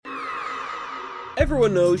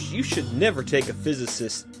Everyone knows you should never take a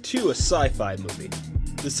physicist to a sci-fi movie.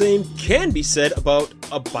 The same can be said about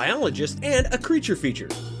a biologist and a creature feature.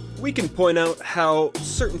 We can point out how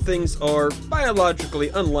certain things are biologically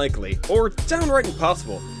unlikely or downright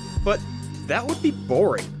impossible, but that would be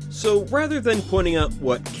boring. So rather than pointing out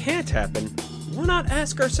what can't happen, why not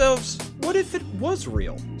ask ourselves, what if it was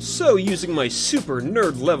real? So using my super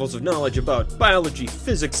nerd levels of knowledge about biology,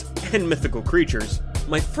 physics, and mythical creatures,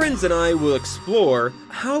 my friends and I will explore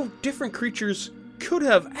how different creatures could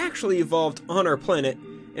have actually evolved on our planet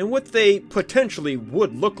and what they potentially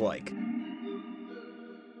would look like.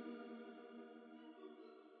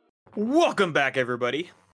 Welcome back, everybody,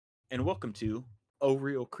 and welcome to A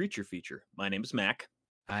Real Creature Feature. My name is Mac.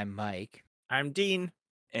 I'm Mike. I'm Dean.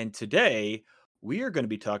 And today, we are going to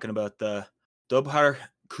be talking about the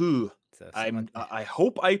Dobhar-Chu. I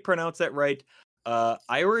hope I pronounced that right.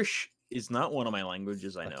 Irish is not one of my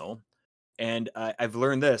languages, I know. And I've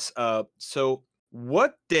learned this. So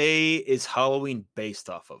what day is Halloween based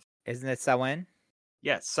off of? Isn't it Samhain?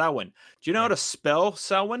 Yeah, Samhain. Do you know how to spell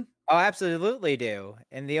Samhain? Oh, absolutely do.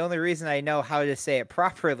 And the only reason I know how to say it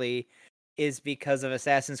properly is because of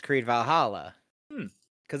Assassin's Creed Valhalla.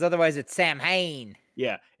 Because otherwise it's Samhain.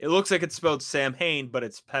 Yeah, it looks like it's spelled Samhain, but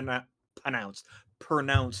it's pronounced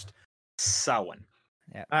Samhain.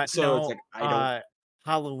 Yeah. So it's like, I don't...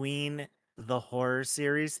 Halloween, the horror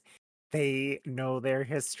series, they know their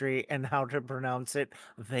history and how to pronounce it.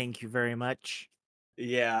 Thank you very much.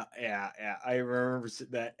 Yeah. I remember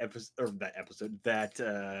that episode.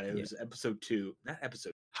 It was episode 2, not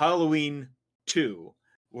episode Halloween 2,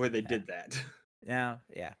 where they did that. Now,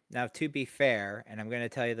 to be fair, and I'm going to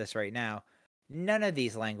tell you this right now, none of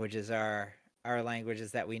these languages are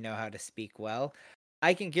languages that we know how to speak well.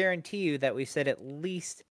 I can guarantee you that we said at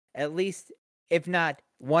least, if not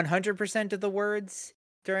 100% of the words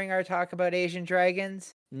during our talk about Asian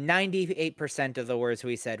dragons, 98% of the words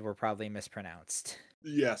we said were probably mispronounced.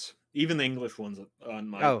 Yes, even the English ones on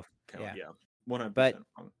my count. Yeah. 100%. But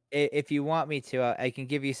if you want me to, I can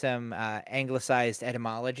give you some anglicized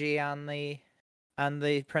etymology on the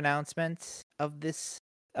pronouncement of this.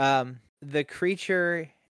 The creature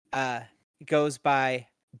goes by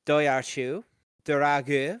Dobhar-Chu,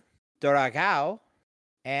 Doragu, Doragao,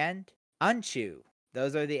 and Anchu.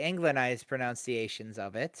 Those are the Anglicized pronunciations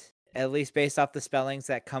of it, at least based off the spellings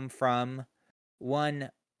that come from one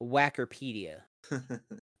Wackerpedia.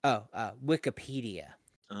 Wikipedia.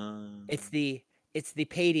 It's the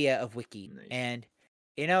pedia of Wiki. Nice. And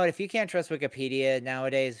you know what? If you can't trust Wikipedia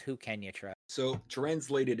nowadays, who can you trust? So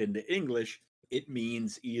translated into English, it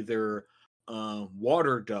means either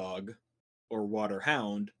water dog or water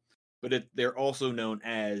hound, but they're also known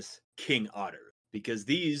as king otters because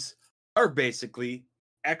these are basically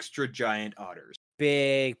extra giant otters.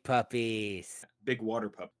 Big puppies. Big water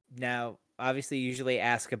pup. Now, obviously, usually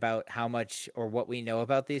ask about how much or what we know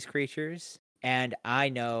about these creatures. And I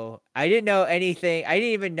didn't know anything. I didn't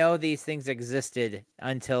even know these things existed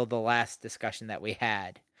until the last discussion that we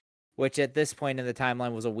had, which at this point in the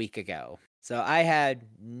timeline was a week ago. So I had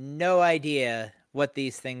no idea what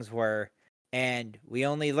these things were. And we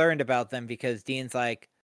only learned about them because Dean's like,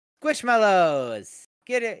 Squishmallows!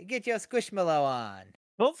 Get your Squishmallow on.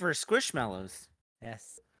 Vote for Squishmallows.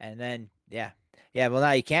 Yes. And then, yeah, well,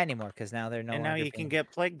 now you can't anymore because now they're no longer. And now you can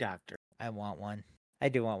get Plague Doctor. I want one. I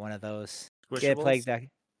do want one of those. Get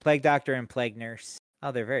Plague Doctor and Plague Nurse.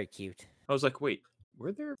 Oh, they're very cute. I was like, wait,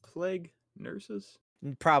 were there plague nurses?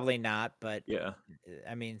 Probably not, but yeah.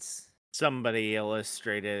 I mean, somebody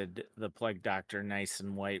illustrated the Plague Doctor nice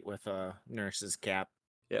and white with a nurse's cap.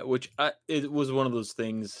 Yeah, which it was one of those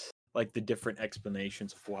things, like the different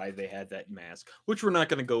explanations of why they had that mask, which we're not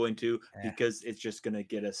going to go into because it's just going to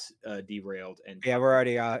get us derailed. And yeah, we're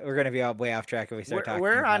going to be way off track if we start talking.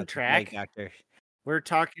 We're on track. Doctor. We're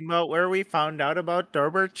talking about where we found out about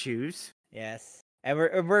Dobhar-Chus. Yes, and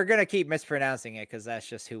we're going to keep mispronouncing it because that's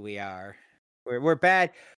just who we are. We're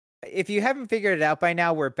bad. If you haven't figured it out by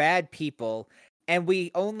now, we're bad people, and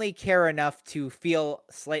we only care enough to feel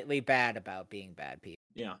slightly bad about being bad people.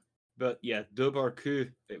 Yeah. But yeah,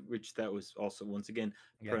 Dobhar-Chu, which that was also once again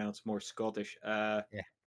pronounced more Scottish. Give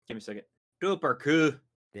me a second. Dobhar-Chu.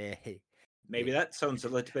 Maybe that sounds a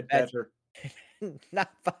little bit better. Not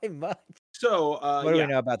by much. So, what do we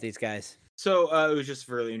know about these guys? So it was just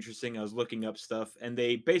really interesting. I was looking up stuff, and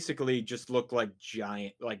they basically just look like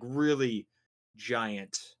giant, like really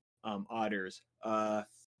giant otters,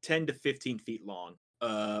 10 to 15 feet long,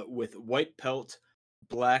 with white pelt,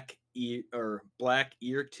 black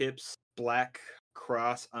ear tips, black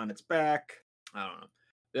cross on its back. I don't know.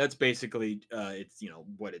 That's basically it's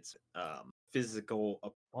what its physical.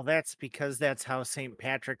 Well, that's because that's how St.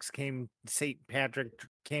 Patrick came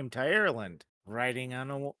to Ireland, riding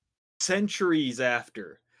on a. Centuries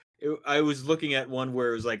after. I was looking at one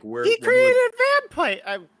where it was like, He when was created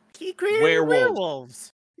vampire. He created werewolves?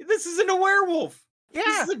 werewolves. This isn't a werewolf. This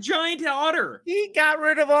Yeah, is a giant otter. he got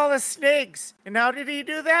rid of all the snakes. And how did he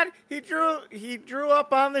do that? He drew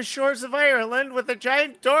up on the shores of Ireland with a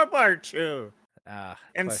giant Dobhar-Chu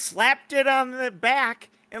and close. slapped it on the back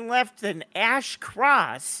and left an ash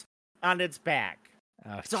cross on its back.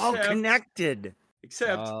 Oh, It's all connected.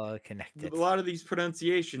 Except all connected. a lot of these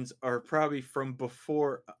pronunciations are probably from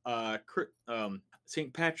before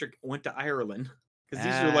St. Patrick went to Ireland, because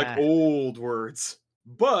these are like old words.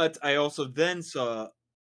 But I also then saw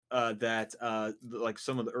that like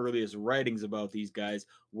some of the earliest writings about these guys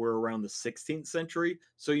were around the 16th century.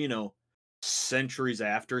 So, centuries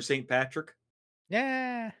after St. Patrick.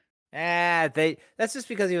 Yeah. That's just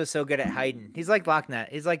because he was so good at hiding. He's like Loch Ness.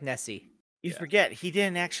 He's like Nessie. You forget he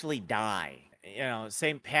didn't actually die.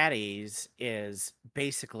 St. Paddy's is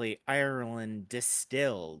basically Ireland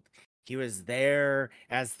distilled. He was there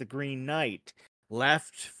as the Green Knight,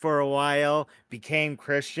 left for a while, became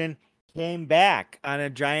Christian, came back on a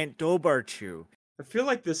giant Dobhar-Chu. I feel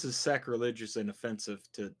like this is sacrilegious and offensive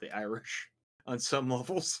to the Irish on some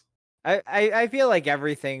levels. I feel like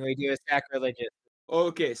everything we do is sacrilegious.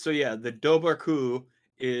 Okay, so yeah, the Dobhar-Chu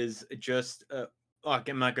is just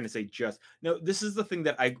I'm not going to say just. No, this is the thing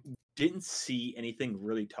that I didn't see anything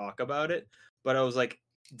really talk about it, but I was like,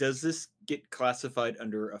 does this get classified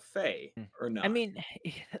under a fae or not? I mean,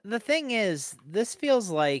 the thing is, this feels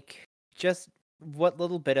like just what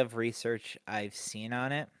little bit of research I've seen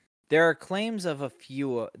on it. There are claims of a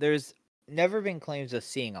few. There's never been claims of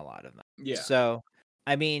seeing a lot of them. Yeah. So,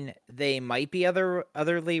 I mean, they might be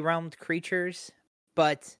otherly realmed creatures,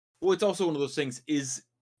 but well, it's also one of those things. Is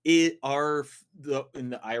in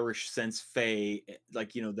the Irish sense fae,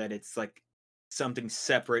 like, that it's like something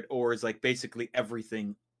separate, or is like basically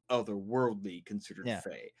everything otherworldly considered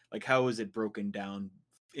fae? Like, how is it broken down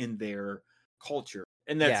in their culture?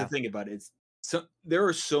 And that's the thing about it. There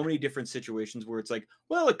are so many different situations where it's like,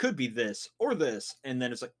 well, it could be this or this, and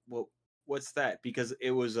then it's like, well, what's that? Because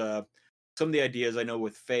it was some of the ideas I know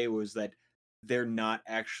with fae was that they're not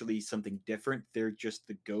actually something different. They're just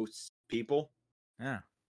the ghosts people. Yeah.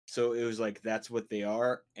 So it was like, that's what they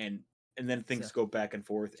are. And then things go back and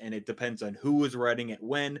forth, and it depends on who was writing it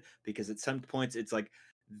when, because at some points it's like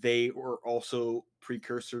they were also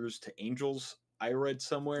precursors to angels, I read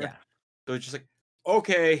somewhere. Yeah. So it's just like,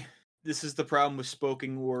 okay, this is the problem with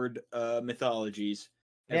spoken word mythologies.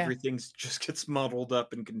 Yeah. Everything's just gets muddled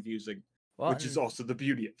up and confusing, which is also the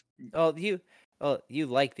beauty of it. You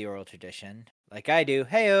like the oral tradition, like I do.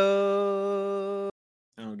 Heyo.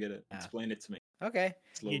 I don't get it. Explain it to me. Okay.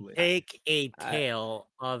 Slowly. You take a tail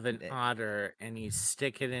of an otter and you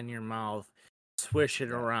stick it in your mouth, swish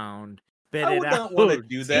it around, spit I it would out. not want to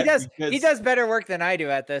do that. He does better work than I do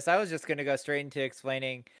at this. I was just going to go straight into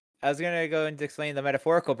explaining. I was going to go into explaining the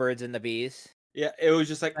metaphorical birds and the bees. Yeah, it was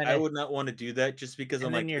just like, I would not want to do that just because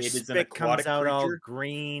I'm like, your it is an spit aquatic comes out creature. all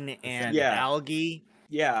green and algae.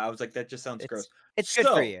 Yeah, I was like, that just sounds gross. It's good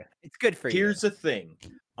for you. It's good for you. Here's the thing.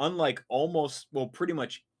 Unlike pretty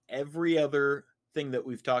much every other thing that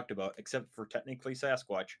we've talked about, except for technically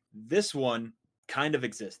Sasquatch, this one kind of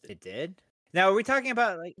existed. It did? Now, are we talking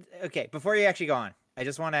about, like, okay, before you actually go on, I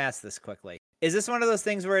just want to ask this quickly. Is this one of those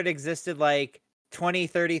things where it existed like 20,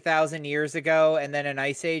 30,000 years ago and then an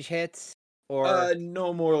ice age hits? Or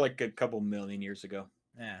no, more like a couple million years ago.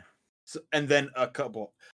 Yeah. So, and then a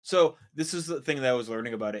couple. So this is the thing that I was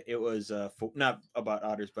learning about it. It was not about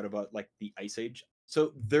otters, but about like the ice age.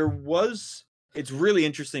 So it's really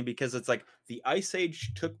interesting because it's like the ice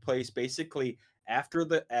age took place basically after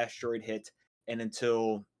the asteroid hit and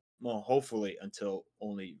until, well, hopefully until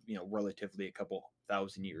only, relatively a couple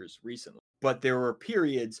thousand years recently. But there were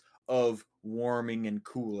periods of warming and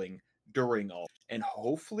cooling during all, and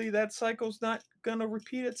hopefully that cycle's not gonna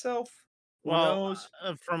repeat itself. Who knows?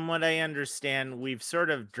 From what I understand, we've sort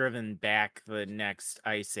of driven back the next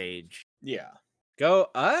ice age. Yeah. Go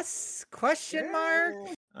us? Question mark?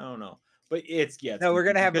 I don't know, but it's no, we're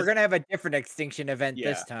gonna have a different extinction event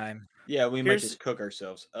this time. Yeah, we might just cook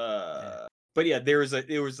ourselves. But yeah, there was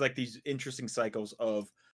like these interesting cycles of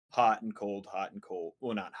hot and cold.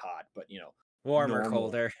 Well, not hot, but warmer, normal,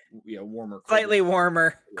 colder. Yeah, warmer, colder. Slightly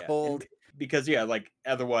warmer, cold. Because like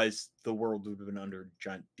otherwise the world would have been under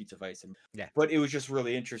giant sheets of ice. But it was just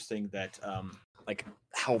really interesting that like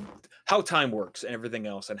how time works and everything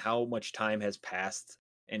else, and how much time has passed,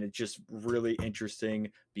 and it's just really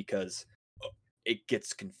interesting because it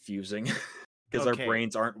gets confusing. because our Okay.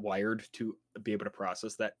 brains aren't wired to be able to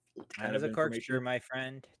process that Time kind is of a corkscrew, information. my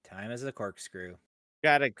friend. Time is a corkscrew.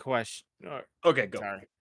 Got a question. Okay, go. Sorry.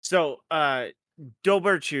 So,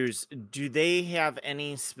 Dobhar-Chus, do they have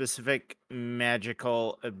any specific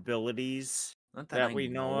magical abilities Not that I we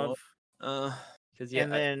know of? because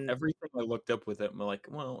And then, everything I looked up with it, I'm like,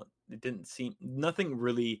 well, it didn't seem nothing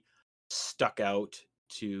really stuck out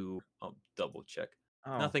to. I'll double check.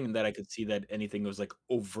 oh, Nothing that I could see that anything was like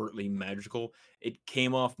overtly magical. It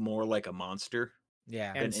came off more like a monster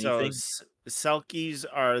Yeah. than and so anything. Selkies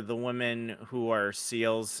are the women who are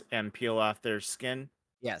seals and peel off their skin,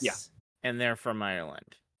 Yes. and they're from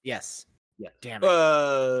Ireland. Yes. Yes. Damn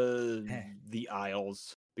it. The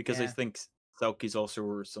Isles, because I Yeah. think Selkies also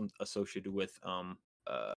were some associated with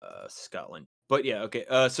Scotland. But yeah, okay.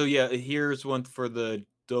 So yeah, here's one for the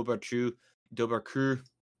Dobhar-Chu. Dobhar-Chu,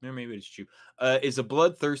 or maybe it's Chu. Is a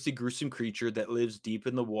bloodthirsty, gruesome creature that lives deep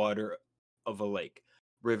in the water of a lake,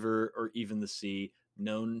 river, or even the sea,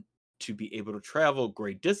 known to be able to travel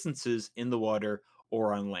great distances in the water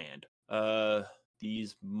or on land.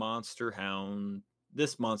 These monster hound.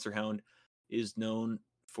 This monster hound is known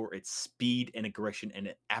for its speed and aggression and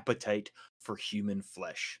an appetite for human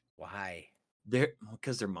flesh. Why?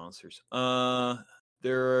 Because they're monsters.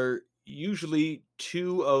 There are usually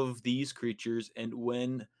two of these creatures, and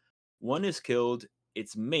when one is killed,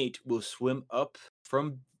 its mate will swim up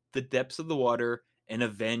from the depths of the water and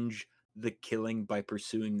avenge the killing by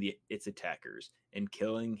pursuing its attackers and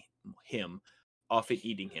killing him, often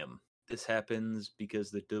eating him. This happens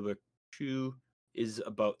because the Dobhar-Chu is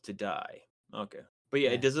about to die. Okay. But yeah,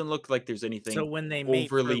 Yeah. it doesn't look like there's So anything when they mate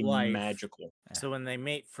for overly life, magical. it's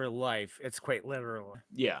quite literal.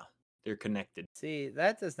 Yeah, they're connected. See,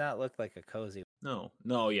 that does not look like a cozy. No,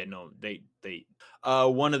 they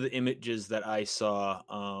one of the images that I saw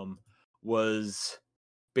was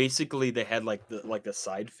basically they had like the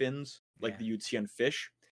side fins like Yeah. you'd see on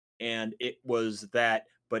fish, and it was that,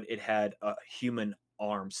 but it had a human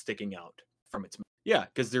arm sticking out from its mouth. Yeah,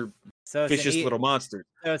 because they're So it's vicious little monsters.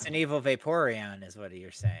 so it's an evil Vaporeon, is what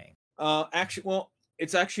you're saying. Actually, well,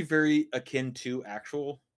 it's actually very akin to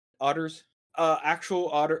actual otters. Actual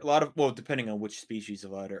otter, a lot of, well, depending on which species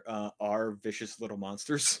of otter, are vicious little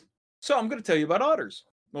monsters. So I'm going to tell you about otters.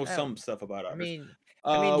 Well, Oh, some stuff about I otters. mean,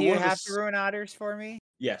 do you One of the have to ruin otters for me?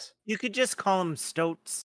 yes, You could just call them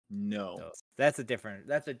stoats. no, So that's a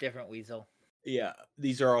different weasel. yeah,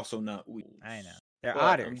 these are also not weasels. I know. They're But,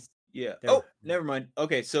 otters. yeah. They're- Oh, never mind.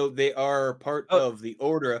 Okay, so they are part Oh. of the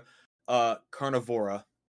order Carnivora.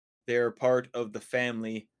 They're part of the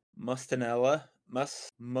family Mustanella. Musk.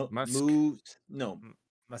 No,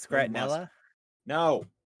 Muskratnella? no.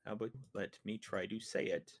 How about let me try to say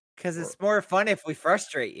it? Because it's more fun if we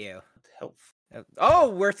frustrate you. Health. Oh,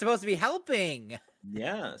 we're supposed to be helping.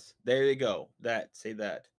 Yes, there you go. Say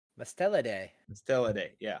that. Mustellidae.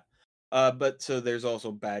 Stellidae, yeah. But so there's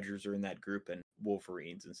also badgers are in that group and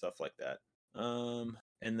wolverines and stuff like that.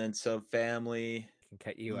 And then subfamily Can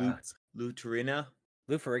cut you out. Luterina.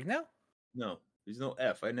 Luferigno? No, there's no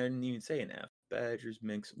F. I didn't even say an F. Badgers,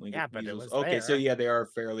 minks, winged Yeah, but it weasels. was Okay, so there. yeah, they are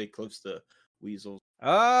fairly close to weasels.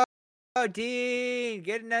 Oh, Dean,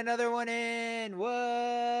 getting another one in.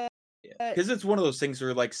 What? Yeah, because it's one of those things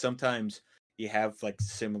where like sometimes you have like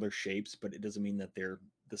similar shapes, but it doesn't mean that they're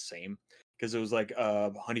the same. Because it was like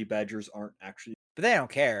honey badgers aren't actually. But they don't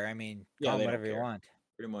care. I mean, Yeah, call they them don't whatever you care. want.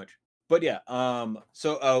 Pretty much. But yeah,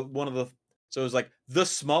 so one of the so it was like the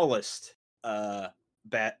smallest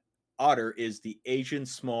bat otter is the Asian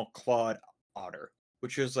small clawed otter,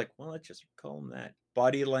 which is like, well, let's just call them that.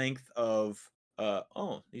 Body length of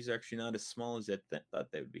oh, these are actually not as small as I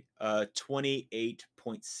thought they would be.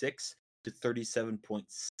 28.6 to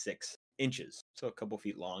 37.6 inches, so a couple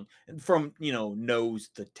feet long, and from nose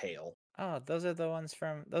to tail. Oh, those are the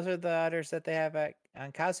otters that they have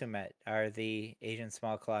on Kazumet, are the Asian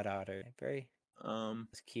small clawed otter. Very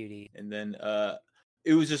it's cutie. And then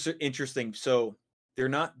it was just interesting. So they're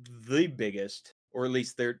not the biggest, or at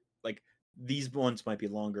least they're like these ones might be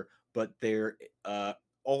longer, but they're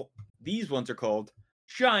all these ones are called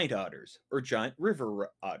giant otters or giant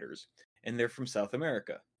river otters, and they're from South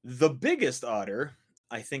America. The biggest otter,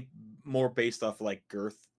 I think, more based off like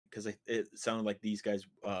girth, because it sounded like these guys,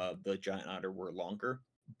 the giant otter, were longer,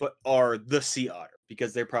 but are the sea otter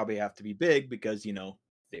because they probably have to be big because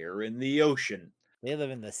they're in the ocean. They live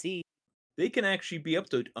in the sea. They can actually be up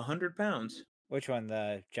to 100 pounds. Which one,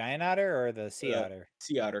 the giant otter or the sea otter?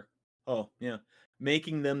 Sea otter. Oh, yeah.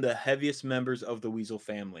 Making them the heaviest members of the weasel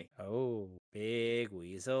family, Oh, big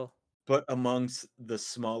weasel. but amongst the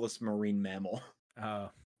smallest marine mammal. Oh,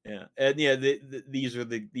 Yeah, and yeah, these are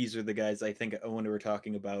the guys. I think when we were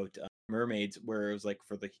talking about mermaids, where it was like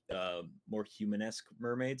for the more humanesque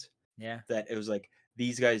mermaids, Yeah. that it was like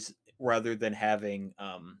these guys rather than having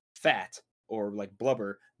fat or like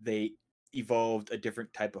blubber, they evolved a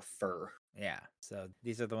different type of fur. Yeah. So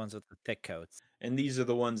these are the ones with the thick coats. And these are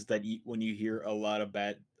the ones that when you hear a lot of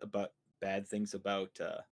bad things about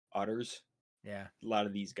otters, Yeah. a lot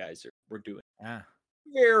of these guys were doing Ah.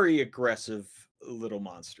 very aggressive little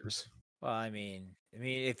monsters. Well, I mean,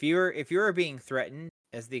 if you were being threatened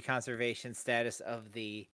as the conservation status of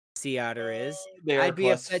the sea otter is, They are I'd be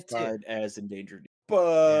upset too. classified as endangered, Yeah.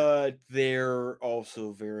 but they're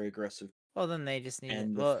also very aggressive. Well, then they just need it.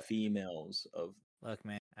 And the Well, females of look,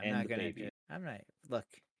 man, I'm and not the gonna. baby I'm not. Look,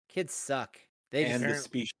 kids suck. They just and the Apparent-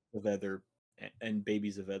 species of other and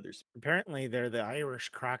babies of others. Apparently, they're the Irish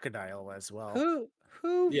crocodile as well.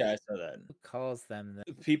 who Yeah, I saw that. calls them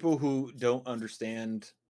the People who don't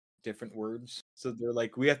understand different words, so they're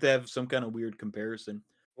like, we have to have some kind of weird comparison.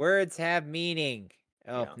 words have meaning?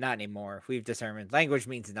 Oh, Yeah. not anymore. We've determined language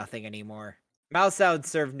means nothing anymore. Mouth sounds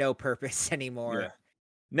serve no purpose anymore. Yeah.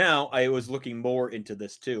 Now I was looking more into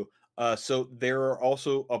this too. So there are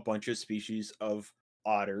also a bunch of species of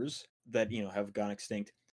otters that have gone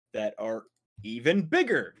extinct that are even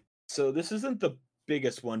bigger. So this isn't the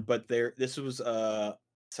biggest one, but this was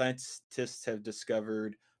scientists have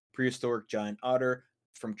discovered prehistoric giant otter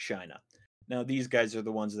from China. Now these guys are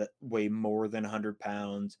the ones that weigh more than 100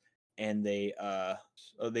 pounds, and they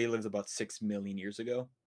lived about 6 million years ago.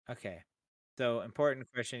 Okay. So,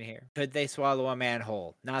 important question here. Could they swallow a man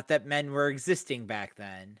whole? Not that men were existing back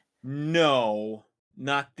then. No,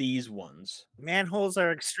 not these ones. Manholes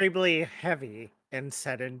are extremely heavy and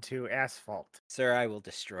set into asphalt. Sir, I will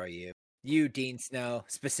destroy you. You, Dean Snow,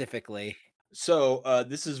 specifically. So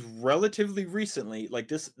this is relatively recently, like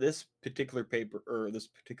this particular paper or this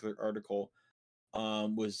particular article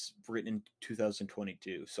was written in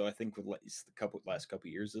 2022. So I think with last couple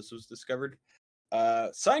years this was discovered.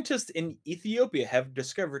 Scientists in Ethiopia have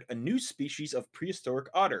discovered a new species of prehistoric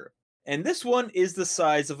otter, and this one is the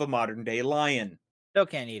size of a modern day lion. Still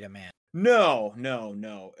can't eat a man. No,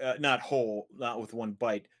 not whole, not with one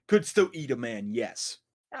bite. Could still eat a man, yes.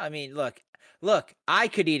 I mean, look, I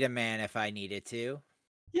could eat a man if I needed to.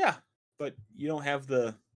 Yeah, but you don't have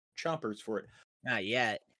the chompers for it. Not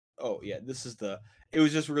yet. Oh yeah, it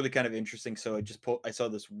was just really kind of interesting. So I saw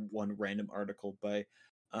this one random article by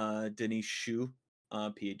Denise Shu,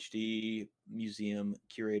 PhD, museum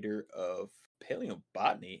curator of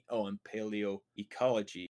paleobotany, and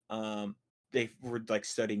paleoecology. They were like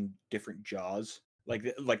studying different jaws,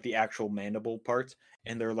 like the actual mandible parts,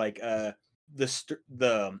 and they're like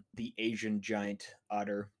the Asian giant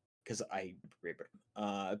otter, because I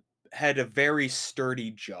had a very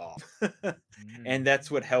sturdy jaw. And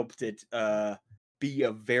that's what helped it be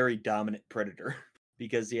a very dominant predator.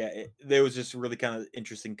 Because there was just really kind of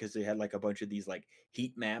interesting, because they had like a bunch of these like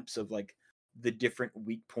heat maps of like the different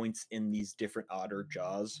weak points in these different otter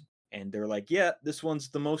jaws, and they're like, yeah, this one's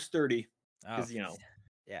the most sturdy, Oh, because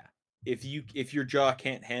yeah. if your jaw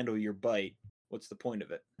can't handle your bite, what's the point of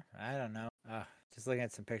it? I don't know. Just looking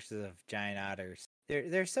at some pictures of giant otters.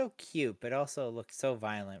 They're so cute, but also look so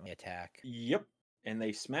violent when they attack. Yep, and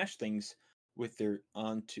they smash things with their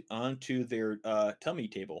onto their tummy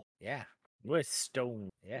table. Yeah. With stone.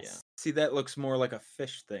 Yes. Yeah. See, that looks more like a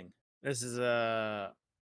fish thing. This is a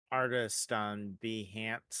artist on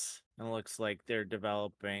Behance. It looks like they're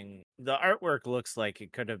developing. The artwork looks like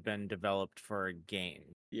it could have been developed for a game.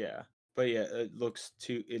 Yeah, but yeah, it looks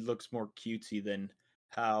more cutesy than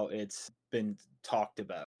how it's been talked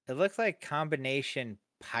about. It looks like combination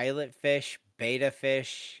pilot fish, beta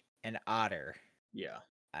fish, and otter. Yeah,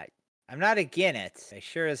 I'm not again it. I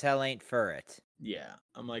sure as hell ain't for it. yeah.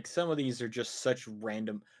 I'm like, some of these are just such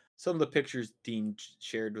random. Some of the pictures Dean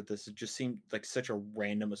shared with us, it just seemed like such a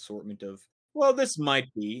random assortment of. Well, this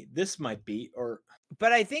might be, or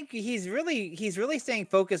But I think he's really staying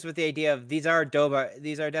focused with the idea of these are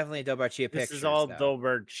definitely Dobhar-Chu pictures. This is all though.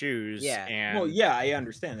 Dobhar-Chus. Yeah. And well, yeah, I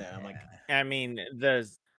understand that. I'm like, I mean,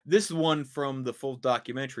 this one from the full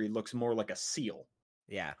documentary looks more like a seal.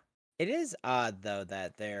 Yeah. It is odd though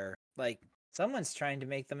that they're like someone's trying to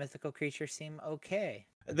make the mythical creature seem okay.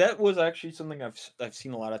 That was actually something I've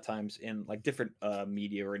seen a lot of times in like different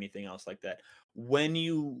media or anything else like that. When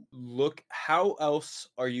you look, how else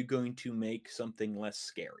are you going to make something less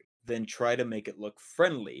scary? Then try to make it look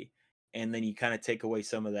friendly, and then you kind of take away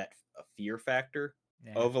some of that fear factor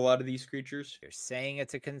of a lot of these creatures. You're saying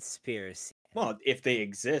it's a conspiracy. Well, if they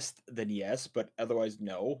exist, then yes, but otherwise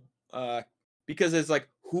no. Because it's like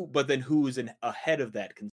who? But then who's ahead of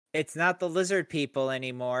that? It's not the lizard people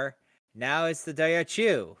anymore. Now it's the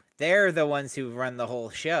Dobhar-Chu. They're the ones who run the whole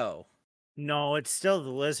show. No, it's still the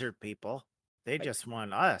lizard people. They Like- just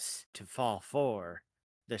want us to fall for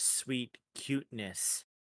the sweet cuteness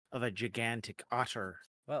of a gigantic otter.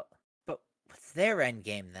 Well, but what's their end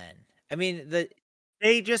game then? I mean,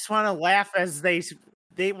 They just want to laugh as they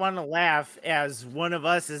want to laugh as one of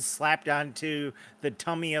us is slapped onto the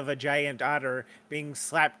tummy of a giant otter being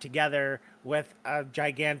slapped together with a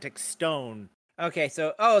gigantic stone. okay,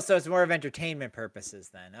 so it's more of entertainment purposes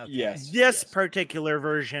then. Okay. Yes. This particular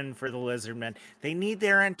version for the lizardmen, they need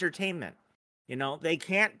their entertainment. You know, they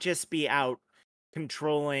can't just be out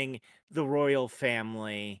controlling the royal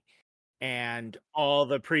family and all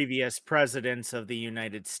the previous presidents of the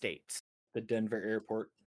United States. The Denver airport.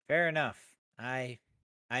 Fair enough. I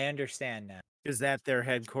understand now. Is that their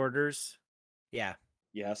headquarters? Yeah.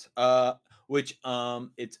 Yes. Which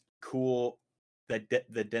it's cool that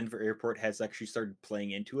the Denver airport has actually started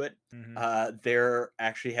playing into it. Mhm. There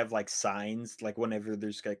actually have like signs, like whenever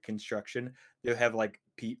there's like construction, they'll have like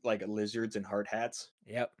like lizards and hard hats.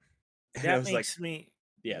 Yep. And I That was like, makes me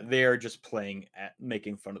yeah, they are just playing at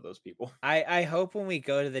making fun of those people. I hope when we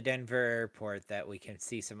go to the Denver airport that we can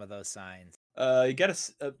see some of those signs. You gotta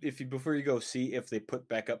before you go, see if they put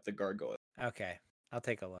back up the gargoyle. Okay. I'll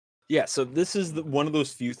take a look. Yeah, so this is one of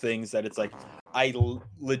those few things that it's like I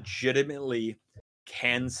legitimately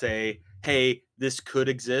can say, hey, this could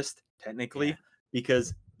exist technically Yeah.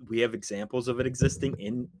 because we have examples of it existing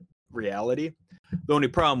in reality. The only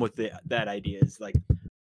problem with that idea is like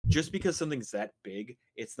just because something's that big,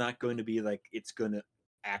 it's not going to be like it's going to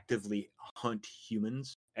actively hunt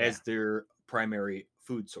humans as their primary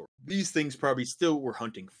food source. These things probably still were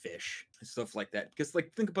hunting fish and stuff like that. Because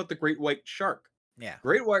like think about the great white shark. Yeah.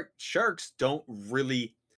 Great white sharks don't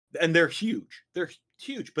really, and they're huge. They're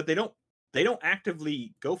huge, but they don't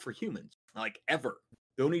actively go for humans like ever.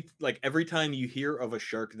 The only like every time you hear of a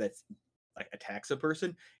shark that's like attacks a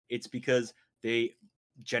person, it's because they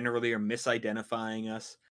generally are misidentifying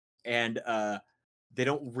us, and they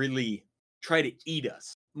don't really try to eat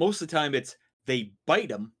us. Most of the time, it's they bite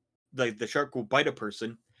them. Like the shark will bite a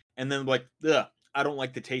person, and then like, ugh, I don't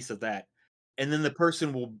like the taste of that, and then the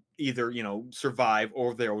person will either survive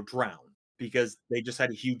or they'll drown because they just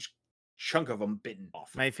had a huge chunk of them bitten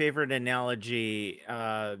off. my favorite analogy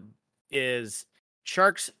is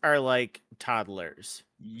sharks are like toddlers.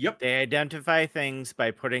 Yep. They identify things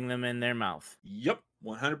by putting them in their mouth. Yep.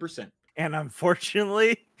 100%. And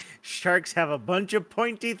unfortunately, sharks have a bunch of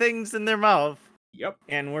pointy things in their mouth. Yep.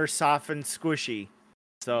 And we're soft and squishy.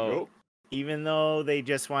 So Yep. even though they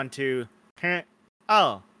just want to,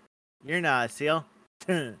 oh, you're not a seal.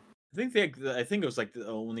 I think it was like the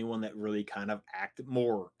only one that really kind of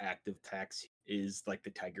more active attacks is like the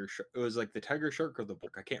tiger shark. It was like the tiger shark or the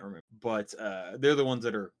book. I can't remember. But they're the ones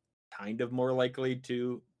that are kind of more likely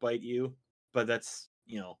to bite you. But that's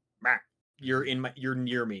you're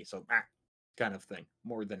near me, so kind of thing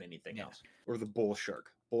more than anything else. Or the bull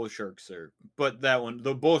shark. Bull sharks are, but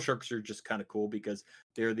the bull sharks are just kind of cool because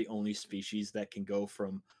they're the only species that can go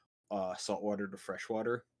from saltwater to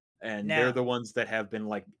freshwater, and they're the ones that have been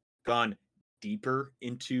like gone deeper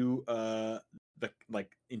into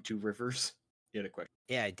into rivers. You had a question?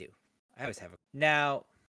 Yeah, I do. I always have a. Now,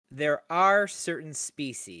 there are certain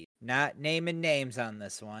species, not naming names on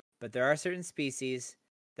this one, but there are certain species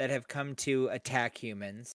that have come to attack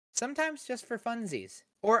humans, sometimes just for funsies,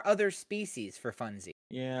 or other species for funsies.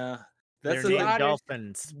 Yeah, They're that's named otters-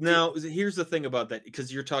 dolphins. now. Here's the thing about that,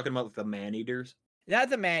 because you're talking about the man eaters. Not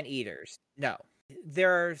the man eaters. No,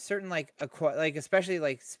 there are certain like especially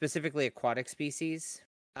like specifically aquatic species.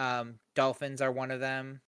 Dolphins are one of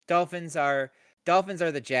them. Dolphins are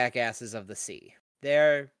the jackasses of the sea.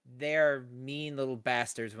 They're mean little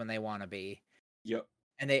bastards when they want to be. Yep.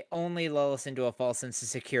 And they only lull us into a false sense of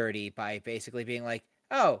security by basically being like,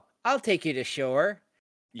 "Oh, I'll take you to shore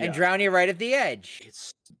and drown you right at the edge."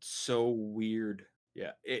 It's so weird.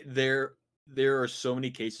 Yeah, there are so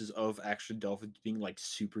many cases of actually dolphins being like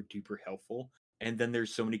super duper helpful, and then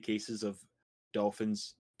there's so many cases of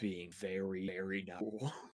dolphins being very very not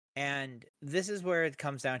cool. And this is where it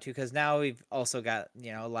comes down to, because now we've also got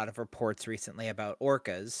a lot of reports recently about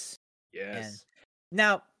orcas. Yes.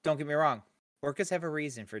 Now, don't get me wrong, orcas have a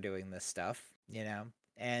reason for doing this stuff,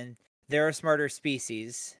 and they're a smarter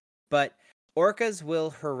species, but orcas will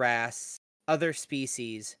harass other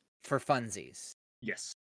species for funsies.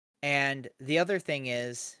 Yes. And the other thing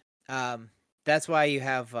is, that's why you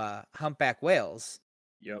have humpback whales.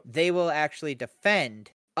 Yep. They will actually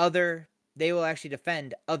defend other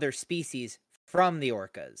species from the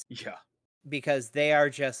orcas. Yeah. Because they are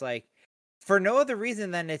just like, for no other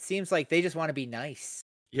reason than it seems like they just want to be nice.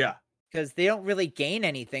 Yeah. Because they don't really gain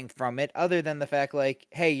anything from it other than the fact, like,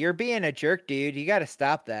 hey, you're being a jerk, dude. You got to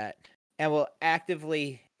stop that. And we'll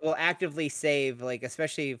actively save, like,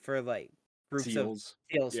 especially for like groups Seals.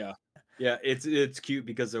 of seals. Yeah. Yeah, it's cute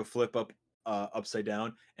because they'll flip up upside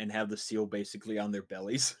down and have the seal basically on their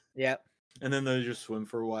bellies. Yep. And then they'll just swim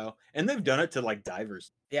for a while. And they've done it to like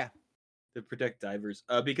divers. Yeah. To protect divers.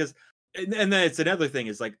 Because and then it's another thing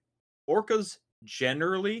is like orcas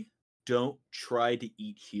generally don't try to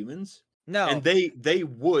eat humans. No. And they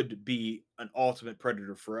would be an ultimate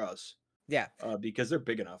predator for us. Yeah. Because they're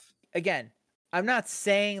big enough. Again, I'm not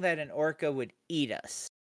saying that an orca would eat us.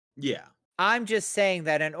 Yeah. I'm just saying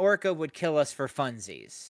that an orca would kill us for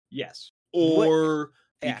funsies. Yes. Or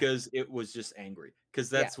because it was just angry. Because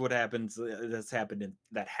that's what happens.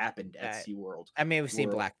 That happened at SeaWorld. I mean, we've seen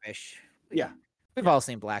Blackfish. Yeah. We've all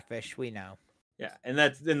seen Blackfish. We know. Yeah. And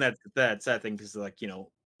that's that thing because like,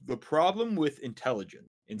 the problem with intelligence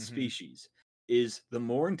in species is the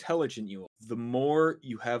more intelligent you are, the more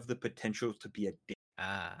you have the potential to be a dick.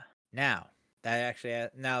 Now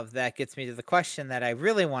that gets me to the question that I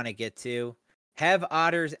really want to get to. Have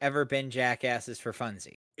otters ever been jackasses for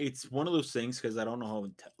funsies? It's one of those things because I don't know how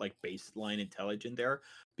like baseline intelligent they are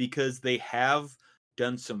because they have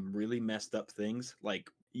done some really messed up things. Like,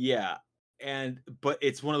 yeah. But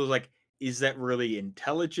it's one of those like, is that really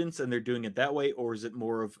intelligence and they're doing it that way? Or is it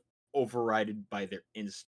more of overridden by their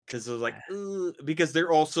instinct? Because it was like, because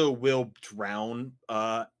they're also will drown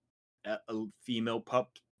a female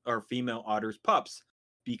pup or female otter's pups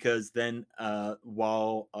because then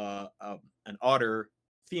while an otter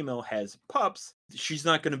female has pups, she's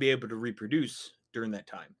not going to be able to reproduce during that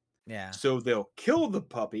time. Yeah. So they'll kill the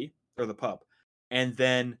puppy or the pup, and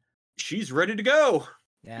then she's ready to go.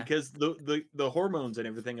 Yeah. Because the hormones and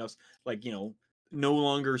everything else, like no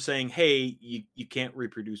longer saying, hey, you can't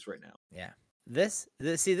reproduce right now. Yeah. This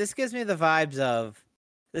gives me the vibes of.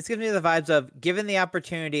 Given the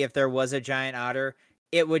opportunity, if there was a giant otter,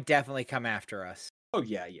 it would definitely come after us. Oh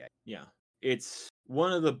yeah. It's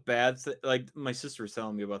one of the bad like my sister was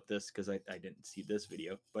telling me about this because I didn't see this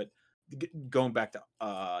video, but going back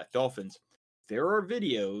to dolphins, there are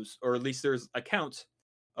videos, or at least there's accounts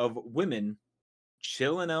of women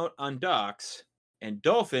chilling out on docks and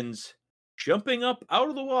dolphins jumping up out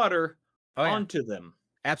of the water onto them.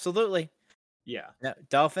 Absolutely. Yeah. No,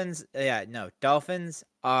 dolphins. Yeah, no, dolphins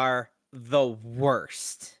are the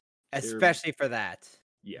worst, especially for that.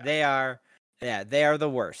 Yeah, they are. Yeah, they are the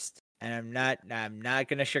worst, and I'm not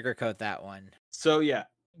gonna sugarcoat that one. So yeah,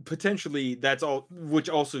 potentially that's all. Which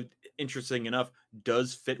also, interesting enough,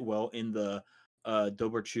 does fit well in the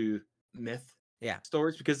Dobhar-Chu myth. Yeah.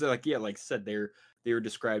 Stories because they're like like I said, they were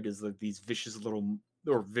described as like these vicious little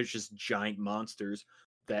or vicious giant monsters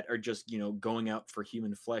that are just going out for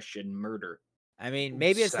human flesh and murder. I mean,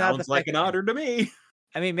 maybe it's not sounds like an otter to me.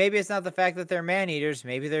 I mean, maybe it's not the fact that they're man eaters.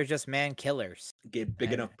 Maybe they're just man killers. Get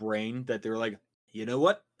big enough brain that they're like, you know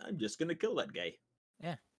what? I'm just gonna kill that guy.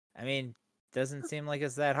 Yeah, I mean, doesn't seem like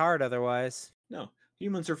it's that hard otherwise. No,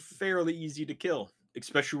 humans are fairly easy to kill,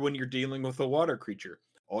 especially when you're dealing with a water creature.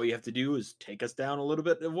 All you have to do is take us down a little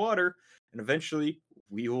bit of water, and eventually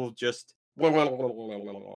we will just.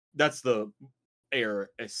 That's the air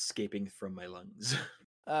escaping from my lungs.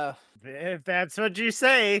 If that's what you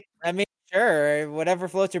say. I mean, sure, whatever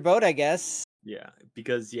floats your boat, I guess. Yeah,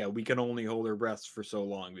 because we can only hold our breaths for so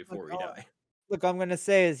long before we die. Look, I'm gonna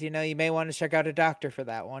say is, you may want to check out a doctor for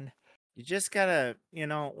that one. You just gotta,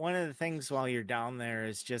 one of the things while you're down there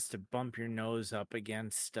is just to bump your nose up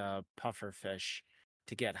against pufferfish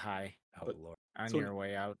to get high. Oh Lord! On your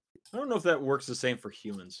way out. I don't know if that works the same for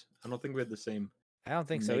humans. I don't think we had the same. I don't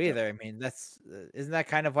think so either. I mean, isn't that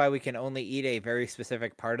kind of why we can only eat a very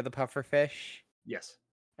specific part of the pufferfish? Yes.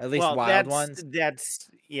 At least wild ones. That's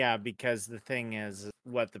because the thing is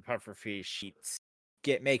what the pufferfish eats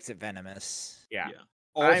makes it venomous. Yeah.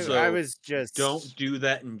 Also, I was just don't do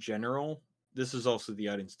that in general. This is also the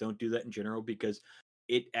audience. Don't do that in general because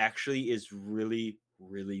it actually is really,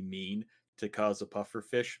 really mean to cause a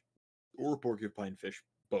pufferfish or porcupine fish,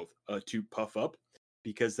 both, to puff up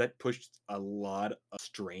because that pushed a lot of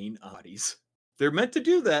strain on bodies. They're meant to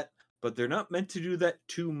do that, but they're not meant to do that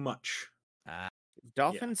too much.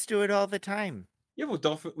 Dolphins do it all the time. Yeah,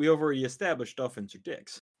 well, we already established dolphins are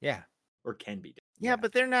dicks. Yeah. Or can be dicks. Yeah,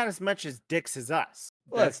 but they're not as much as dicks as us.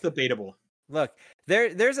 That's debatable. Look,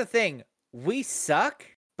 there's a thing. We suck,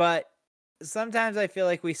 but sometimes I feel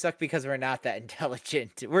like we suck because we're not that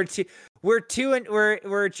intelligent. We're just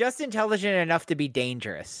intelligent enough to be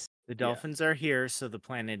dangerous. The dolphins are here, so the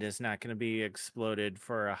planet is not going to be exploded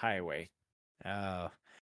for a highway. Oh.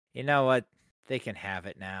 You know what? They can have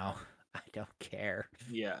it now. I don't care.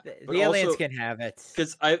 Yeah, The but aliens also can have it.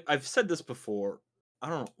 because I've said this before. I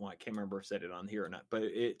don't know. Well, I can't remember if I said it on here or not. But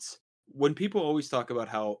it's when people always talk about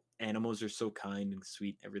how animals are so kind and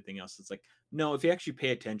sweet, and everything else. It's like no. If you actually pay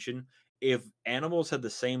attention, if animals had the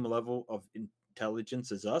same level of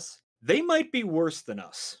intelligence as us, they might be worse than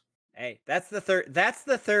us. Hey, that's the third. That's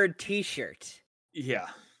the third T-shirt. Yeah,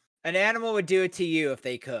 An animal would do it to you if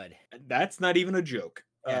they could. that's not even a joke.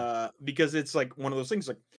 Yeah. Because it's like one of those things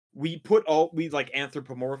like we like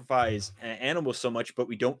anthropomorphize animals so much, but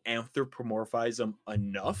we don't anthropomorphize them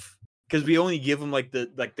enough because we only give them like the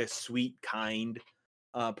sweet kind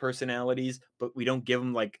personalities, but we don't give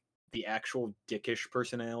them like the actual dickish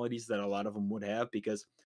personalities that a lot of them would have because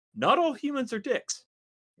not all humans are dicks.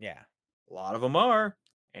 Yeah. A lot of them are,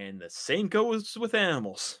 and the same goes with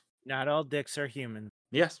animals. Not all dicks are human.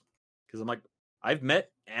 Yes, because I'm like I've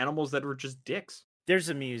met animals that were just dicks. There's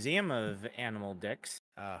a museum of animal dicks.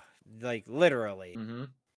 Like literally. Mm-hmm.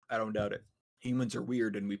 I don't doubt it. Humans are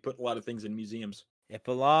weird, and we put a lot of things in museums. It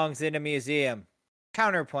belongs in a museum.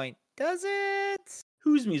 Counterpoint. Does it?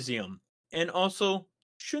 Whose museum? And also,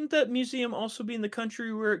 shouldn't that museum also be in the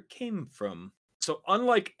country where it came from? So,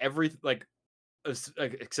 unlike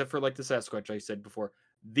except for like the Sasquatch I said before,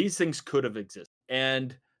 these things could have existed,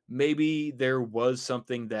 and maybe there was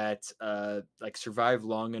something that like survived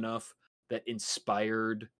long enough that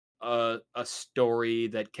inspired a story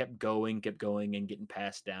that kept going, and getting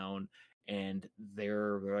passed down, and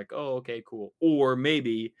they're like, oh, okay, cool. Or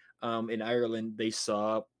maybe in Ireland they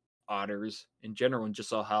saw otters in general and just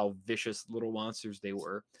saw how vicious little monsters they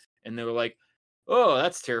were, and they were like, oh,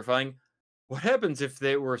 that's terrifying. What happens if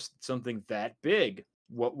they were something that big?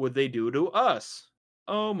 What would they do to us?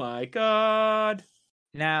 Oh my god.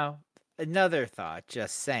 Now, another thought,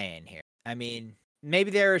 just saying here. I mean,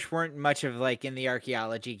 maybe the Irish weren't much of like in the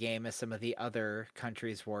archaeology game as some of the other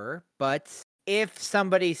countries were, but if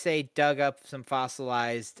somebody say dug up some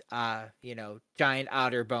fossilized giant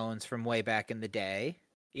otter bones from way back in the day,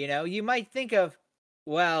 you might think of,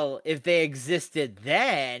 well, if they existed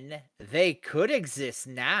then, they could exist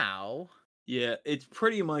now. Yeah, it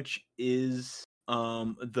pretty much is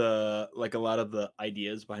the like a lot of the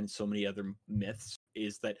ideas behind so many other myths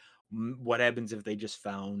is that what happens if they just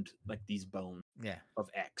found like these bones Yeah. of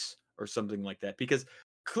X or something like that, because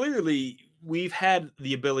clearly we've had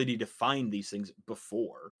the ability to find these things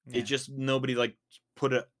before. Yeah. It's just nobody like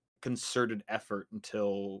put a concerted effort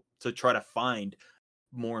until to try to find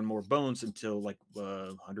more and more bones until like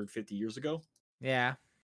 150 years ago. Yeah.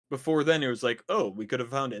 Before then it was like, oh, we could have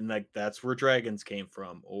found it, and like that's where dragons came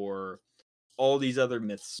from, or all these other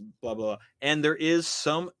myths, blah blah. And there is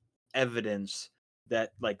some evidence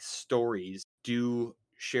that like stories do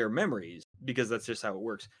share memories because that's just how it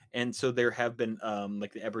works. And so there have been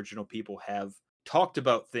like the Aboriginal people have talked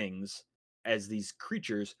about things as these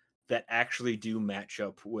creatures that actually do match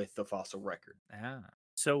up with the fossil record. Ah.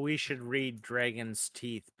 So we should read Dragon's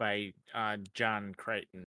Teeth by John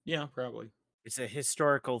Crichton. Yeah, probably. It's a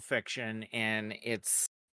historical fiction, and I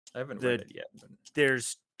haven't read it yet. But...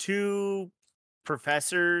 there's two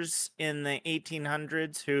professors in the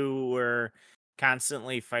 1800s who were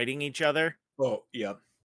constantly fighting each other. Oh, yeah.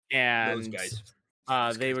 And those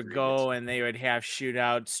guys. They would go and they would have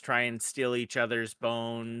shootouts, try and steal each other's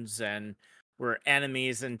bones, and were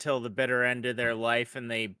enemies until the bitter end of their life,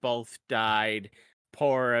 and they both died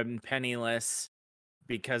poor and penniless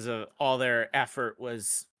because of all their effort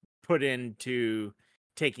was put into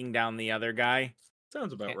taking down the other guy.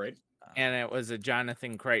 Sounds about right. And it was a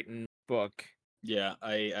Jonathan Crichton book. Yeah,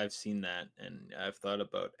 I've seen that, and I've thought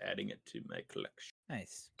about adding it to my collection.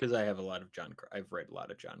 Nice. Because I have a lot of I've read a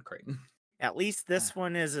lot of John Crichton. At least this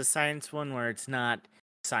one is a science one where it's not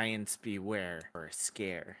science beware or a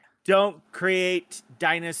scare. Don't create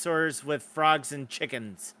dinosaurs with frogs and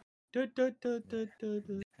chickens. I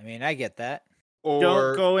mean, I get that. Or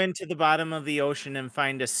don't go into the bottom of the ocean and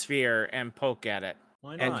find a sphere and poke at it.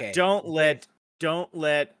 Why not? And Okay. don't let go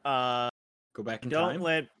back in time. Don't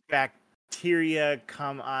let bacteria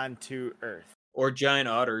come onto Earth. Or giant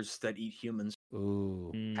otters that eat humans.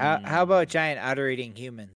 Ooh. How about giant otter eating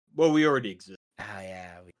humans? Well, we already exist. Oh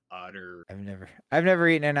yeah, Otter. I've never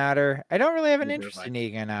eaten an otter. I don't really have an Neither interest have I. in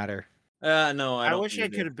eating an otter. No, I don't wish I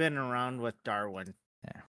either. could have been around with Darwin.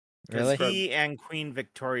 Yeah. 'Cause Really? he and Queen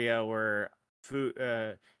Victoria were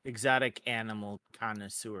exotic animal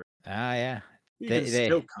connoisseurs. Ah, yeah. You They- can they-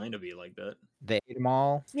 still kind of be like that. They ate them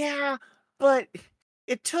all. Yeah, but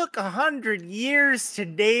it took 100 years to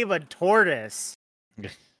name a tortoise.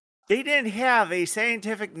 They didn't have a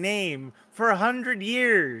scientific name for 100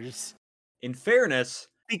 years. In fairness,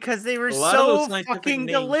 because they were A lot of those so scientific fucking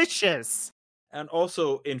names- delicious. And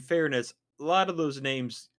also, in fairness, a lot of those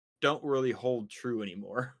names don't really hold true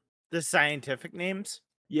anymore. The scientific names.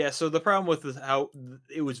 Yeah, so the problem with how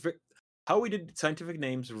it was how we did scientific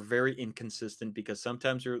names were very inconsistent because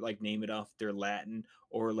sometimes they're like name it off their Latin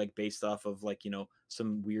or like based off of like,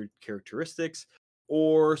 some weird characteristics,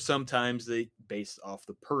 or sometimes they based off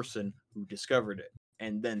the person who discovered it.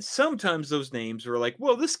 And then sometimes those names were like,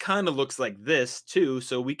 well, this kind of looks like this too,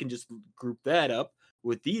 so we can just group that up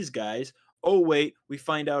with these guys. Oh wait, we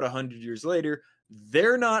find out 100 years later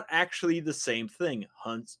they're not actually the same thing.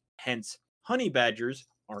 Hence, honey badgers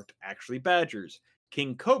aren't actually badgers.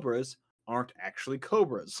 King cobras aren't actually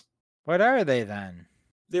cobras. What are they then?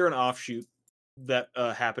 They're an offshoot that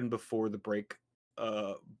happened before the break.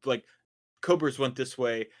 Like cobras went this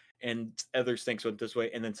way, and other snakes went this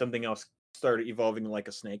way, and then something else started evolving like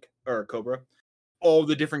a snake or a cobra. All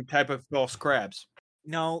the different type of false crabs.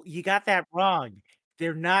 No, you got that wrong.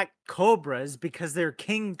 They're not cobras because they're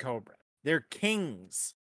king cobra. They're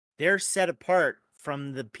kings. They're set apart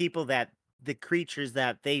from the creatures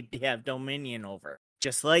that they have dominion over.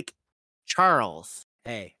 Just like Charles.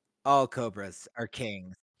 Hey, all cobras are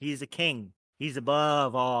kings. He's a king. He's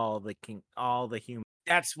above all the humans.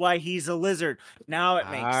 That's why he's a lizard. Now it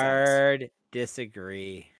makes sense. Hard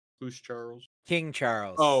disagree. Who's Charles? King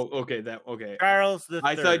Charles. Oh, okay. Okay. Charles the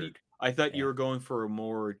I Third. thought you Yeah. were going for a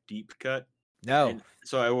more deep cut. No. And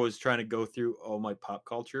so I was trying to go through all my pop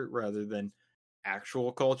culture rather than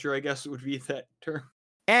actual culture, I guess would be that term.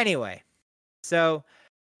 Anyway, so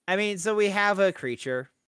we have a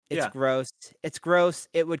creature. It's Yeah. gross. It's gross.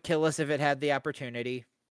 It would kill us if it had the opportunity.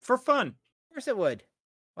 For fun. Of course it would.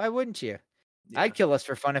 Why wouldn't you? Yeah. I'd kill us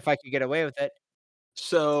for fun if I could get away with it.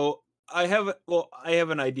 So I have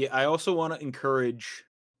an idea. I also want to encourage,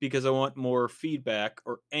 because I want more feedback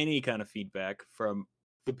or any kind of feedback from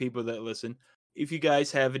the people that listen. If you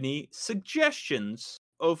guys have any suggestions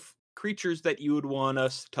of creatures that you would want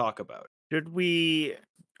us to talk about. Should we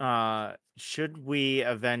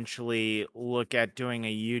eventually look at doing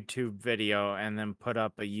a YouTube video and then put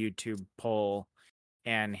up a YouTube poll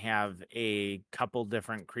and have a couple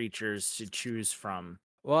different creatures to choose from?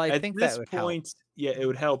 Well, I At think this that would point, help. yeah, it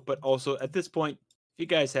would help. But also at this point, if you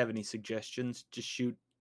guys have any suggestions, just shoot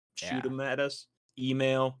Yeah. them at us.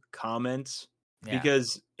 Email, comments, Yeah.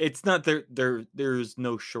 because it's not there's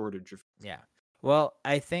no shortage of. Yeah. Well,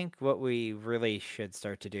 I think what we really should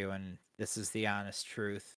start to do, and this is the honest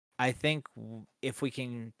truth, I think if we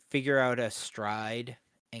can figure out a stride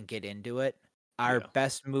and get into it, our Yeah.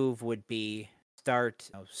 best move would be start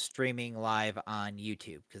streaming live on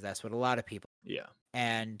YouTube, because that's what a lot of people, Yeah.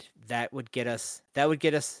 and that would get us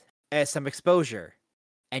some exposure.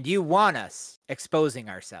 And you want us exposing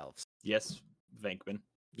ourselves. Yes, Venkman.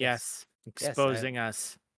 Yes, Yes, exposing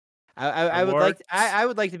us. I would warts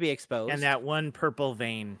like to be exposed. And that one purple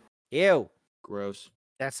vein. Ew. Gross.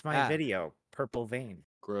 That's my Ah. video. Purple vein.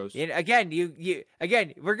 Gross. Again,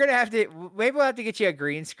 we're gonna have to, maybe we'll have to get you a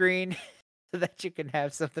green screen so that you can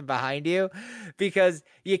have something behind you, because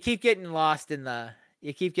you keep getting lost in the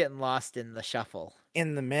shuffle.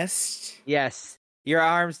 In the mist. Yes, your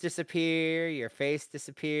arms disappear, your face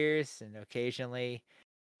disappears, and occasionally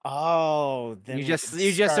Oh, then you we just can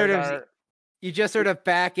sort start of our- you just sort of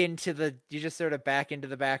back into the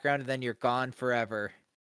background, and then you're gone forever.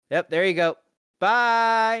 Yep, there you go.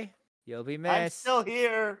 Bye. You'll be missed. I'm still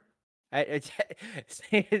here.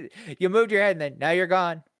 You moved your head, and then now you're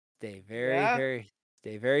gone. Stay Yeah.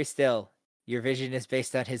 stay very still. Your vision is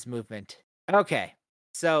based on his movement. Okay,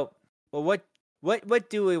 so what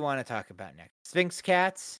do we want to talk about next? Sphinx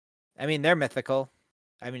cats? I mean, they're mythical.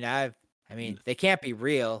 They can't be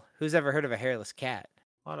real. Who's ever heard of a hairless cat?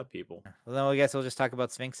 A lot of people. Well, then I guess we'll just talk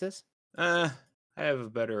about sphinxes. I have a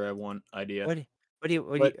better idea. What do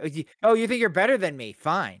you? Oh, you think you're better than me?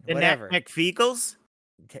 Fine, The whatever. McFeagles?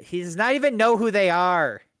 He does not even know who they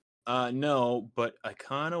are. No, but I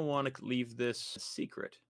kind of want to leave this a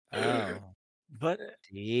secret. Oh, But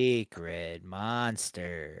secret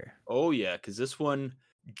monster. Oh yeah, because this one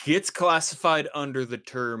gets classified under the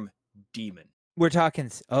term demon. We're talking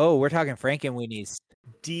Frankenweenies.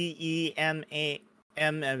 DEMAM.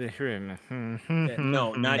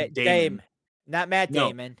 No, not Dame, Damon. not Matt No.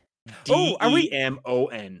 Damon. Oh, are we?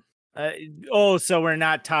 DEMON. So we're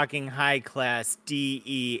not talking high class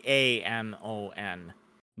DEAMON.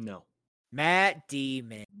 No. Matt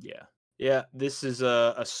Damon. Yeah. This is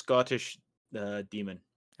a Scottish demon.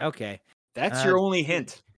 Okay. That's your only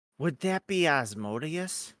hint. Would that be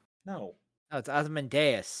Osmodeus? No. Oh, it's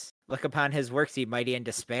Osmondeus. Look upon his works, ye mighty in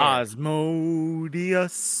despair.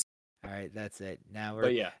 Osmodeus. All right, that's it. Now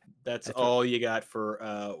But yeah, That's That's all you got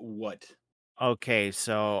for what? Okay,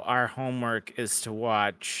 so our homework is to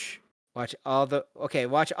watch. Watch all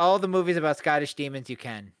the movies about Scottish demons you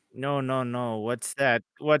can. No. What's that?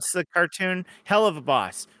 What's the cartoon? Hell of a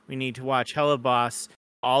Boss. We need to watch Hell of a Boss,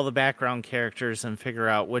 all the background characters, and figure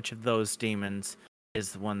out which of those demons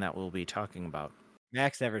is the one that we'll be talking about.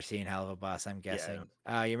 Mac's never seen Hell of a Boss, I'm Yeah, guessing.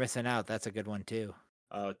 You're missing out. That's a good one too.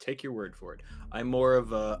 take your word for it. I'm more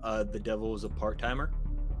of a the devil is a part-timer.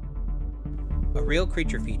 A Real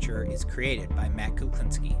Creature feature is created by Matt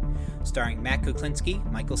Kuklinski, starring Matt Kuklinski,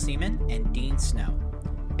 Michael Seaman, and Dean Snow.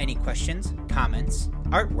 Any questions, comments,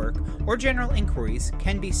 artwork, or general inquiries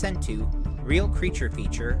can be sent to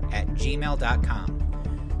realcreaturefeature@gmail.com.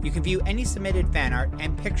 You can view any submitted fan art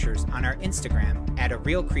and pictures on our Instagram at A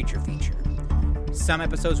Real Creature Feature. Some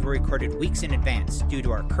episodes were recorded weeks in advance due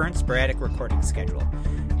to our current sporadic recording schedule.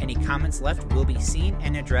 Any comments left will be seen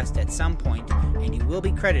and addressed at some point, and you will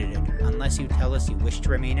be credited unless you tell us you wish to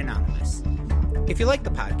remain anonymous. If you like the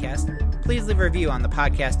podcast, please leave a review on the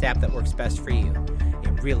podcast app that works best for you.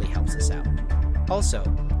 It really helps us out. Also,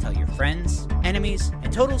 tell your friends, enemies,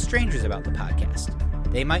 and total strangers about the podcast.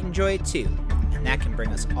 They might enjoy it too, and that can bring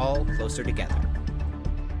us all closer together.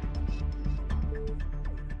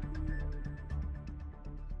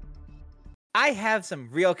 I have some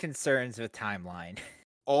real concerns with timeline.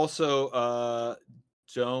 Also,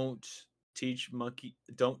 don't teach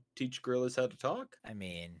gorillas how to talk. I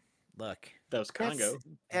mean, look. That was Congo.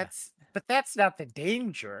 But that's not the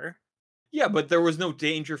danger. Yeah, but there was no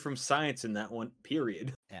danger from science in that one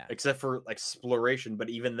period. Yeah. Except for like exploration, but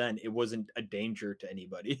even then it wasn't a danger to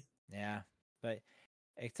anybody. Yeah. But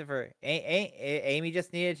except for Amy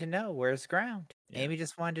just needed to know where's ground. Yeah. Amy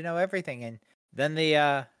just wanted to know everything, and then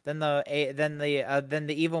the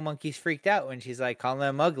evil monkeys freaked out when she's like calling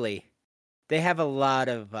them ugly. They have a lot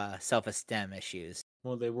of self-esteem issues.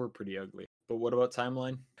 Well, they were pretty ugly. But what about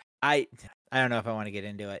timeline? I don't know if I want to get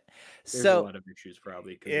into it. There's so a lot of issues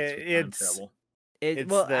probably because it's time travel.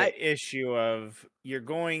 It's issue of you're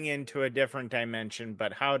going into a different dimension,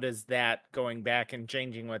 but how does that going back and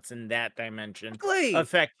changing what's in that dimension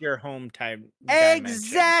affect your home time dimension?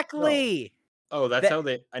 Exactly. Oh, that's how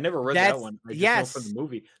they. I never read that one. I just know from the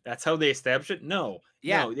movie. That's how they establish it. No,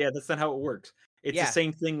 that's not how it works. It's the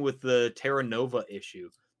same thing with the Terra Nova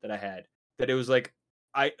issue that I had. That it was like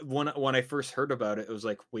when I first heard about it, it was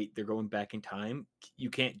like, wait, they're going back in time. You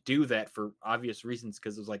can't do that for obvious reasons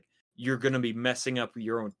because it was like you're gonna be messing up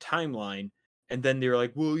your own timeline. And then they're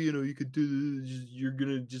like, well, you could do. You're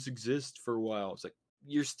gonna just exist for a while. It's like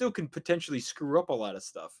you still can potentially screw up a lot of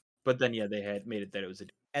stuff. But then they had made it that it was a.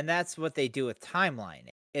 And that's what they do with timeline.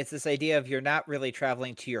 It's this idea of you're not really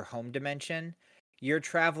traveling to your home dimension. You're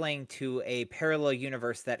traveling to a parallel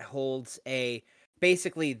universe that holds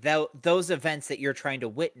basically those events that you're trying to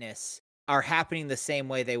witness are happening the same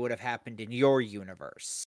way they would have happened in your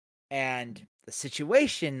universe. And the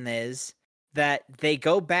situation is that they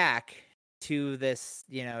go back to this,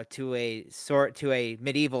 to a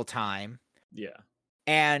medieval time. Yeah.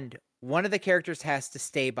 And one of the characters has to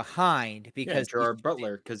stay behind because Gerard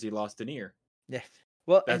Butler, because he lost an ear. Yeah.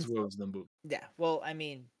 Well, that's what was the movie. Yeah. Well, I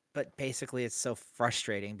mean, but basically it's so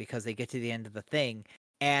frustrating because they get to the end of the thing,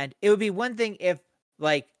 and it would be one thing if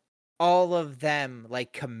like all of them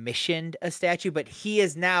like commissioned a statue, but he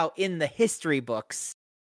is now in the history books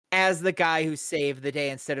as the guy who saved the day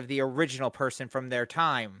instead of the original person from their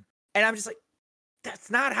time. And I'm just like, that's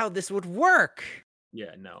not how this would work.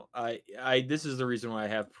 Yeah, no. This is the reason why I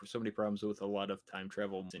have so many problems with a lot of time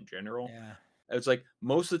travel in general. Yeah. It's like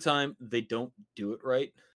most of the time they don't do it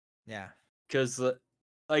right. Yeah. Because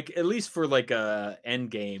like at least for like a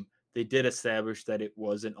Endgame, they did establish that it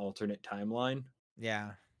was an alternate timeline.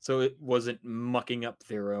 Yeah. So it wasn't mucking up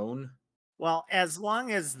their own. Well, as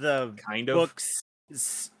long as the books,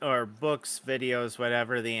 videos,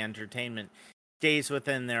 whatever the entertainment stays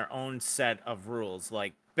within their own set of rules,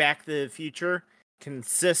 like Back to the Future,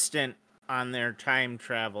 consistent on their time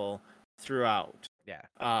travel throughout. Yeah,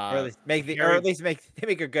 or at least they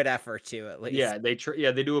make a good effort to at least. Yeah, they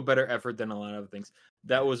do a better effort than a lot of things.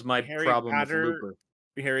 That was my problem with Looper.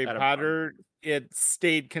 Harry Potter, it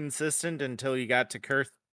stayed consistent until you got to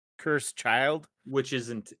Cursed Child, which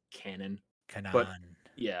isn't canon.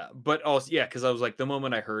 But also because I was like, the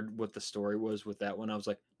moment I heard what the story was with that one, I was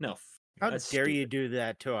like, no. How dare you do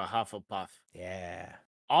that to a Hufflepuff? Yeah.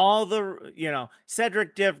 All the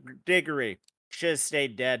Cedric Diggory should have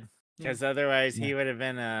stayed dead. Because otherwise he would have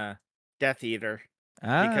been a Death Eater.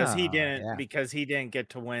 Because he didn't get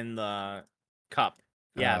to win the cup.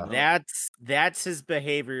 Yeah, that's his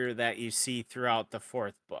behavior that you see throughout the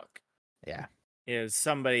fourth book. Yeah. Is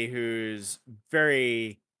somebody who's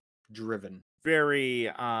very driven.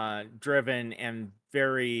 very driven and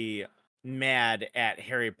very mad at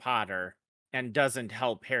Harry Potter and doesn't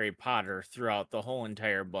help Harry Potter throughout the whole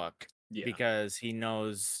entire book Yeah. because he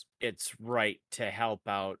knows it's right to help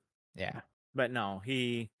out. Yeah. But no,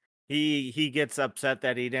 he gets upset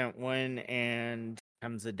that he didn't win and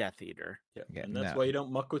becomes a Death Eater. Yeah. Yeah, And that's no. why you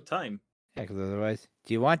don't muck with time. Yeah, because otherwise,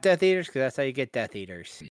 do you want Death Eaters? Because that's how you get Death Eaters.